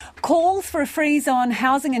Calls for a freeze on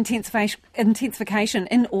housing intensification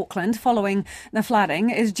in Auckland following the flooding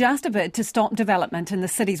is just a bid to stop development in the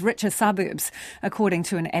city's richer suburbs, according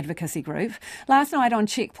to an advocacy group. Last night on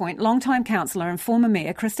Checkpoint, longtime councillor and former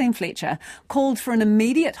mayor Christine Fletcher called for an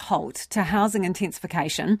immediate halt to housing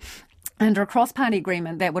intensification under a cross-party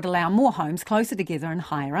agreement that would allow more homes closer together and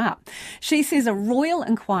higher up. She says a royal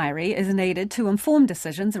inquiry is needed to inform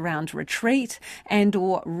decisions around retreat and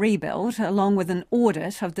or rebuild, along with an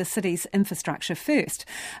audit of the city's infrastructure first.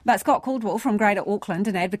 But Scott Caldwell from Greater Auckland,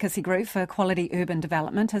 an advocacy group for quality urban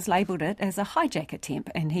development, has labelled it as a hijack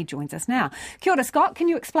attempt, and he joins us now. Kia ora, Scott. Can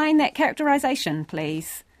you explain that characterisation,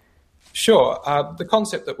 please? Sure. The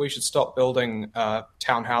concept that we should stop building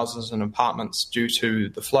townhouses and apartments due to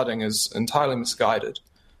the flooding is entirely misguided.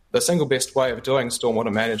 The single best way of doing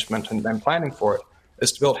stormwater management and planning for it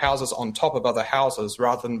is to build houses on top of other houses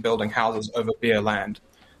rather than building houses over bare land.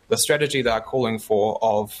 The strategy they are calling for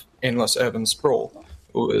of endless urban sprawl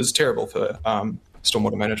is terrible for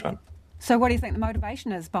stormwater management. So what do you think the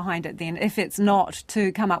motivation is behind it then, if it's not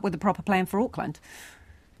to come up with a proper plan for Auckland?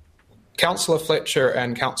 Councillor Fletcher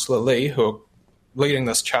and Councillor Lee, who are leading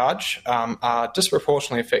this charge, are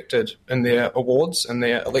disproportionately affected in their awards and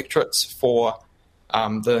their electorates for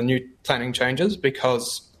the new planning changes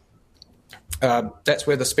because that's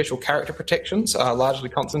where the special character protections are largely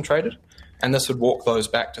concentrated, and this would walk those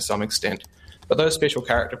back to some extent. But those special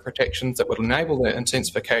character protections that would enable the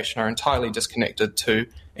intensification are entirely disconnected to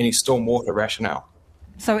any stormwater rationale.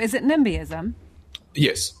 So is it NIMBYism?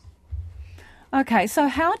 Yes. Okay, so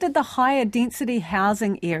how did the higher density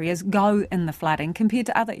housing areas go in the flooding compared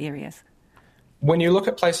to other areas? When you look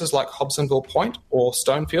at places like Hobsonville Point or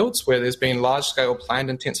Stonefields, where there's been large-scale planned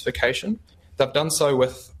intensification, they've done so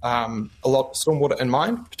with a lot of stormwater in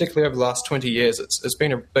mind, particularly over the last 20 years. It's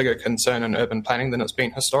been a bigger concern in urban planning than it's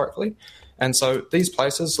been historically. And so these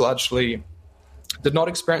places largely did not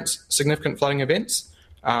experience significant flooding events.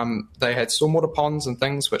 They had stormwater ponds and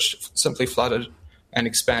things which simply flooded and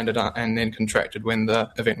expanded and then contracted when the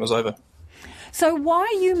event was over. So why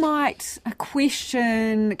you might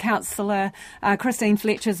question Councillor Christine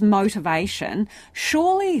Fletcher's motivation,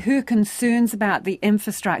 surely her concerns about the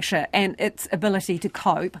infrastructure and its ability to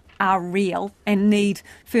cope are real and need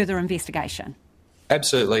further investigation?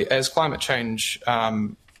 Absolutely. As climate change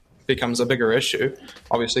becomes a bigger issue,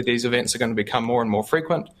 obviously these events are going to become more and more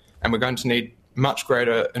frequent, and we're going to need much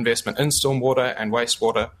greater investment in stormwater and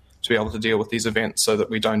wastewater to be able to deal with these events so that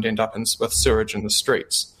we don't end up with sewage in the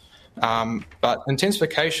streets. But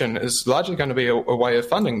intensification is largely going to be a way of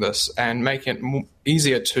funding this and making it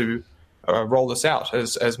easier to roll this out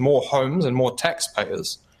as more homes and more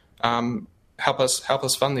taxpayers help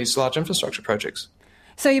us fund these large infrastructure projects.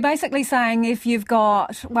 So you're basically saying if you've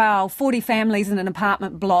got, 40 families in an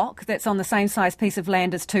apartment block that's on the same size piece of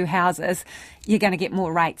land as two houses, you're going to get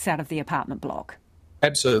more rates out of the apartment block?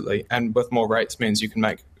 Absolutely. And with more rates means you can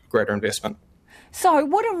make greater investment. So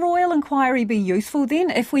would a royal inquiry be useful then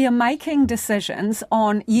if we are making decisions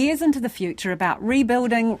on years into the future about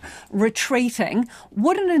rebuilding, retreating?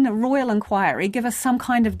 Wouldn't a royal inquiry give us some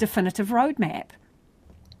kind of definitive roadmap?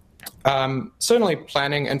 Certainly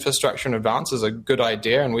planning infrastructure in advance is a good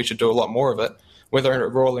idea and we should do a lot more of it. Whether a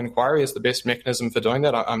royal inquiry is the best mechanism for doing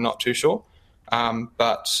that, I'm not too sure.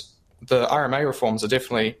 But the RMA reforms are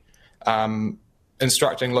definitely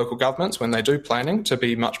instructing local governments when they do planning to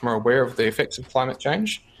be much more aware of the effects of climate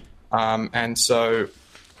change. And so,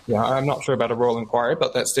 I'm not sure about a royal inquiry,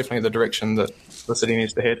 but that's definitely the direction that the city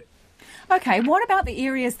needs to head. Okay, what about the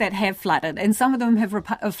areas that have flooded? And some of them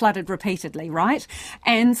have flooded repeatedly, right?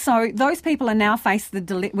 And so those people are now faced with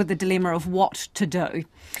the dilemma of what to do.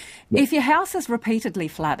 Yeah. If your house is repeatedly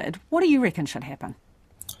flooded, what do you reckon should happen?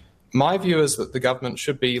 My view is that the government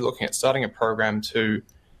should be looking at starting a program to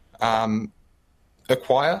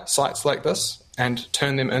acquire sites like this and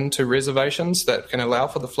turn them into reservations that can allow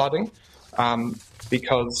for the flooding,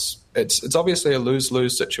 because it's obviously a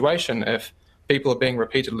lose-lose situation if people are being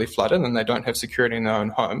repeatedly flooded and they don't have security in their own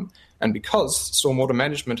home, and because stormwater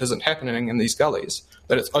management isn't happening in these gullies,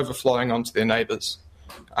 that it's overflowing onto their neighbours.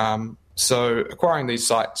 So acquiring these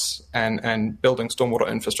sites and building stormwater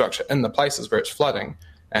infrastructure in the places where it's flooding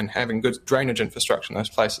and having good drainage infrastructure in those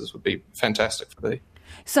places would be fantastic for the...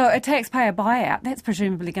 So a taxpayer buyout, that's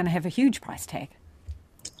presumably going to have a huge price tag.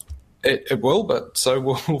 It will, but so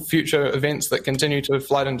will future events that continue to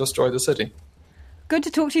flood and destroy the city. Good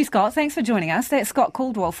to talk to you, Scott. Thanks for joining us. That's Scott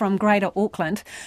Caldwell from Greater Auckland.